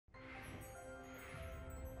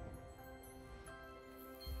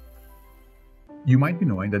You might be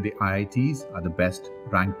knowing that the IITs are the best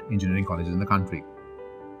ranked engineering colleges in the country.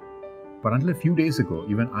 But until a few days ago,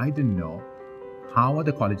 even I didn't know how are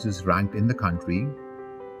the colleges ranked in the country,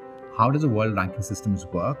 how does the world ranking systems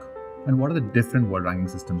work, and what are the different world ranking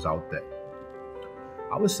systems out there.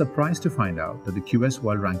 I was surprised to find out that the QS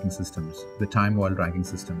World Ranking Systems, the Time World Ranking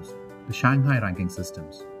Systems, the Shanghai Ranking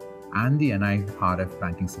Systems, and the NIRF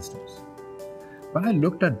Ranking Systems. When I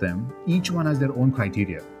looked at them, each one has their own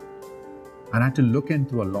criteria. And I had to look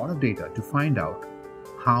into a lot of data to find out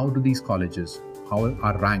how do these colleges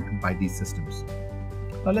are ranked by these systems.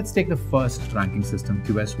 Now let's take the first ranking system,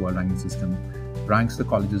 QS World Ranking System, ranks the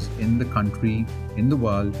colleges in the country, in the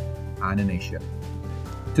world, and in Asia.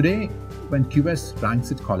 Today, when QS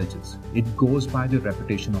ranks its colleges, it goes by the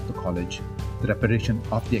reputation of the college, the reputation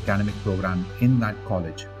of the academic program in that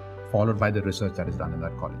college, followed by the research that is done in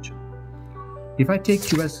that college. If I take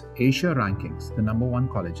QS Asia rankings, the number one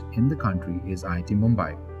college in the country is IIT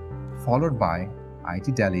Mumbai, followed by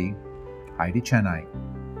IIT Delhi, IIT Chennai,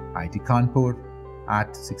 IIT Kanpur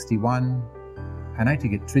at 61,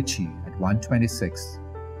 NIT Trichy at 126,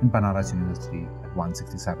 and Banaras University at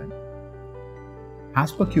 167.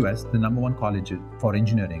 As per QS, the number one college for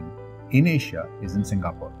engineering in Asia is in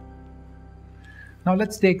Singapore. Now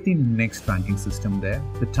let's take the next ranking system there,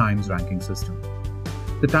 the Times ranking system.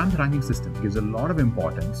 The Times ranking system gives a lot of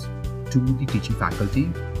importance to the teaching faculty,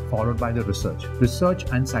 followed by the research. Research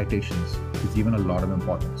and citations is given a lot of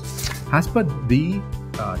importance. As per the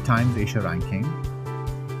Times Asia ranking,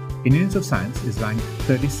 Indian Institute of Science is ranked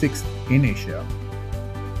 36th in Asia,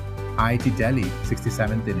 IIT Delhi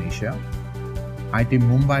 67th in Asia, IIT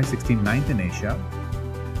Mumbai 69th in Asia,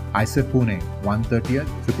 IISER Pune 130th,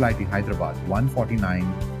 IIIT Hyderabad 149,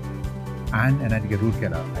 and NIT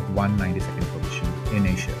Roorkela at 192nd position in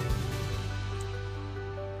Asia.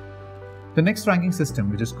 The next ranking system,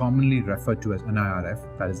 which is commonly referred to as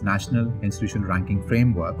NIRF, that is National Institutional Ranking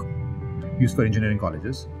Framework, used for engineering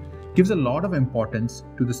colleges, gives a lot of importance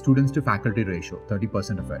to the students to faculty ratio,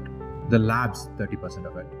 30% of it, the labs, 30%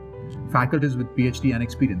 of it, faculties with PhD and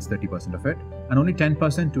experience, 30% of it, and only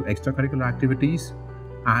 10% to extracurricular activities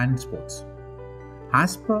and sports.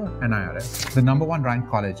 As per NIRF, the number one ranked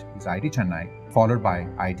college is IIT Chennai, followed by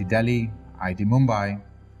IIT Delhi, IIT Mumbai,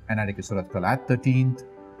 NIT Surathkal at 13th,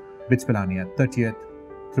 BITS Pilani at 30th,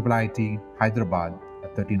 IIIT Hyderabad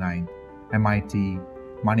at 39th, MIT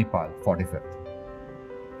Manipal 45th.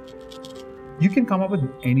 You can come up with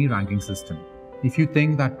any ranking system. If you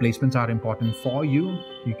think that placements are important for you,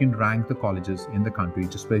 you can rank the colleges in the country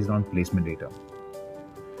just based on placement data.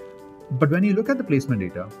 But when you look at the placement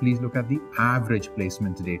data, please look at the average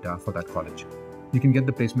placement data for that college. You can get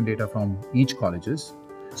the placement data from each colleges.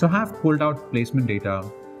 So I have pulled out placement data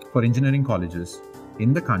for engineering colleges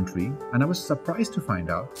in the country, and I was surprised to find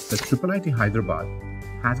out that IIIT Hyderabad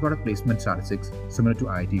has got a placement statistics similar to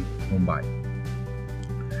IIT Mumbai,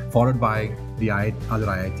 followed by the other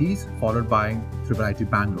IITs, followed by IIIT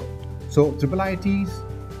Bangalore. So IIITs,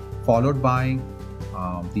 followed by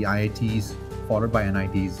the IITs, followed by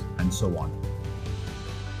NITs, and so on.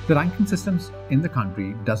 The ranking systems in the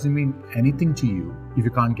country doesn't mean anything to you if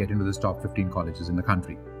you can't get into this top 15 colleges in the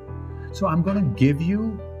country. So I'm going to give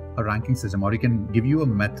you a ranking system, or you can give you a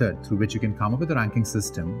method through which you can come up with a ranking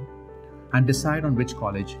system and decide on which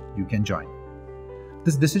college you can join.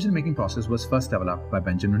 This decision-making process was first developed by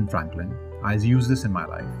Benjamin Franklin. I use this in my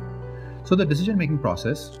life. So the decision-making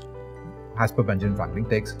process, as per Benjamin Franklin,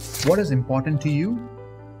 takes what is important to you.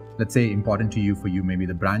 Let's say important to you, for you, maybe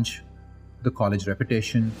the branch, the college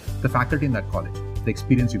reputation, the faculty in that college, the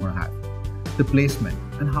experience you're going to have, the placement,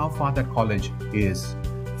 and how far that college is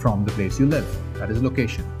from the place you live, that is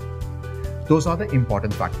location. Those are the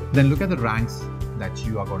important factors. Then look at the ranks that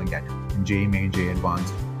you are going to get in JEE Main, JEE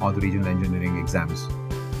Advanced, or the regional engineering exams,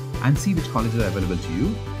 and see which colleges are available to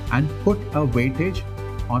you and put a weightage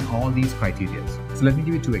on all these criteria. So let me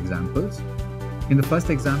give you two examples. In the first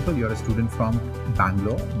example, you're a student from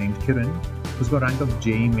Bangalore named Kiran, who's got a rank of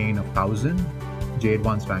JEE Main of 1000, JEE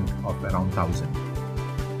Advanced rank of around 1000.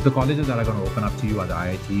 The colleges that are going to open up to you are the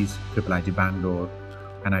IITs, IIIT Bangalore,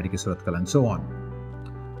 NIT Surathkal, and so on.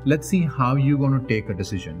 Let's see how you're going to take a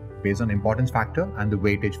decision based on importance factor and the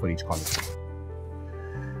weightage for each college.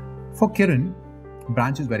 For Kiran,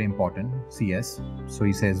 branch is very important, CS. So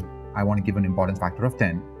he says, I want to give an importance factor of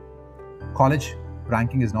 10. College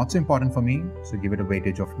ranking is not so important for me, so give it a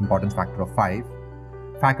weightage of importance factor of 5.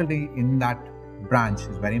 Faculty in that branch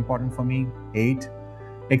is very important for me, 8.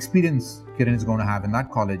 Experience Kiran is going to have in that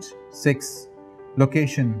college, 6.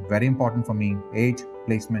 Location, very important for me, 8.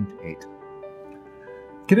 Placement, 8.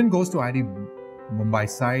 Kiran goes to IIT Mumbai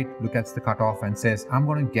site, looks at the cutoff and says, I'm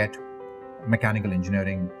going to get mechanical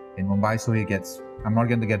engineering in Mumbai, so I'm not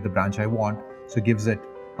going to get the branch I want, so he gives it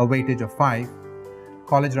a weightage of 5.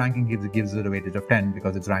 College ranking gives it a weightage of 10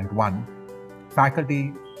 because it's ranked 1.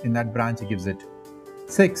 Faculty in that branch, he gives it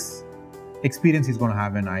 6. Experience he's going to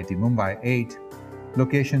have in IIT Mumbai, 8.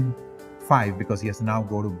 Location, 5 because he has to now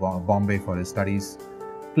go to Bombay for his studies.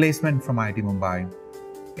 Placement from IIT Mumbai,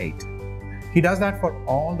 8. He does that for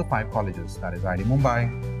all the 5 colleges, that is IIT Mumbai,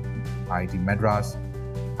 IIT Madras,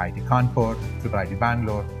 IIT Kanpur, IIT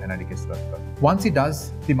Bangalore, and IIT Surat. Once he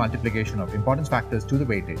does the multiplication of importance factors to the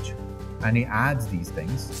weightage and he adds these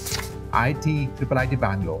things, IIT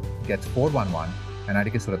Bangalore gets 411 and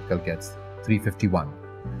IIT Surat gets 351.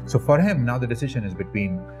 So for him, now the decision is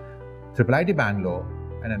between IIT Bangalore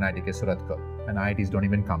and IIT Surat, and IITs don't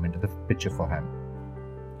even come into the picture for him.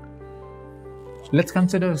 Let's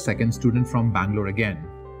consider a second student from Bangalore again,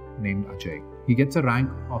 named Ajay. He gets a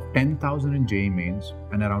rank of 10,000 in JEE Mains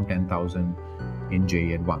and around 10,000 in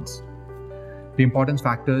JEE Advanced. The importance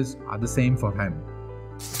factors are the same for him.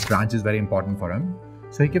 Branch is very important for him,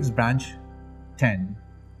 so he gives branch 10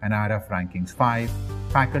 and NIRF Rankings 5,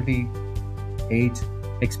 faculty 8,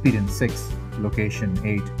 experience 6, location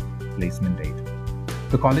 8, placement 8.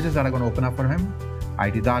 The colleges that are going to open up for him: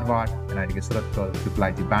 IIT Dharwad and IIT Suratkal,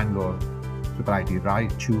 IIT Bangalore, IIT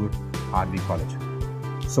Raichur, RV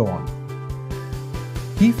College, so on.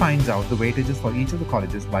 He finds out the weightages for each of the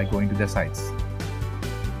colleges by going to their sites.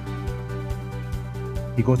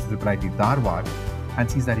 He goes to IIT Dharwad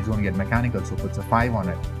and sees that he's going to get mechanical, so puts a 5 on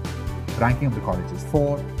it. Ranking of the college is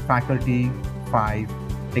 4, faculty 5,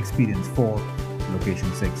 experience 4,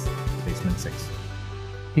 location 6, placement 6.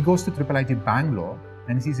 He goes to IIT Bangalore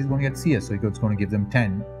and he sees he's going to get CS, so he's going to give them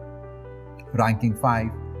 10, ranking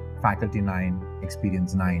 5, faculty 9,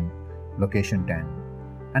 experience 9, location 10,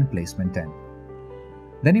 and placement 10.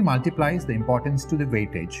 Then he multiplies the importance to the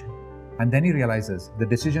weightage, and then he realizes the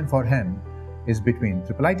decision for him is between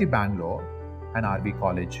IIT Bangalore and RV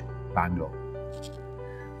College, Bangalore.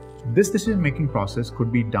 This decision-making process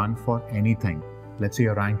could be done for anything. Let's say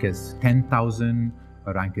your rank is 10,000,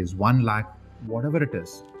 your rank is 1 lakh, whatever it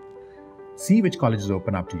is. See which colleges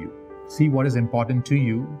open up to you. See what is important to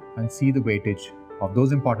you and see the weightage of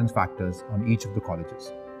those importance factors on each of the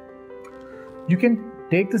colleges. You can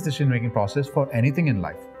take this decision-making process for anything in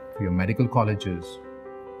life, for your medical colleges,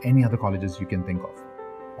 any other colleges you can think of.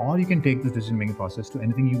 Or you can take this decision-making process to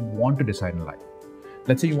anything you want to decide in life.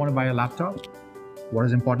 Let's say you want to buy a laptop. What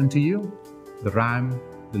is important to you? The RAM,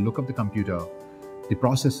 the look of the computer, the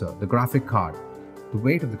processor, the graphic card, the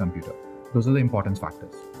weight of the computer. Those are the importance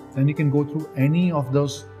factors. Then you can go through any of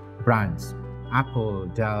those brands, Apple,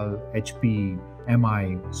 Dell, HP,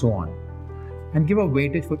 MI, so on, and give a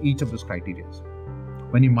weightage for each of those criteria.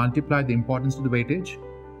 When you multiply the importance to the weightage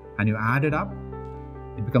and you add it up,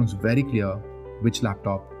 it becomes very clear which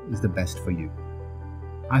laptop is the best for you.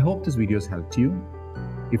 I hope this video has helped you.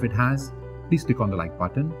 If it has, please click on the like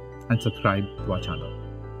button and subscribe to our channel.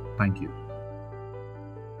 Thank you.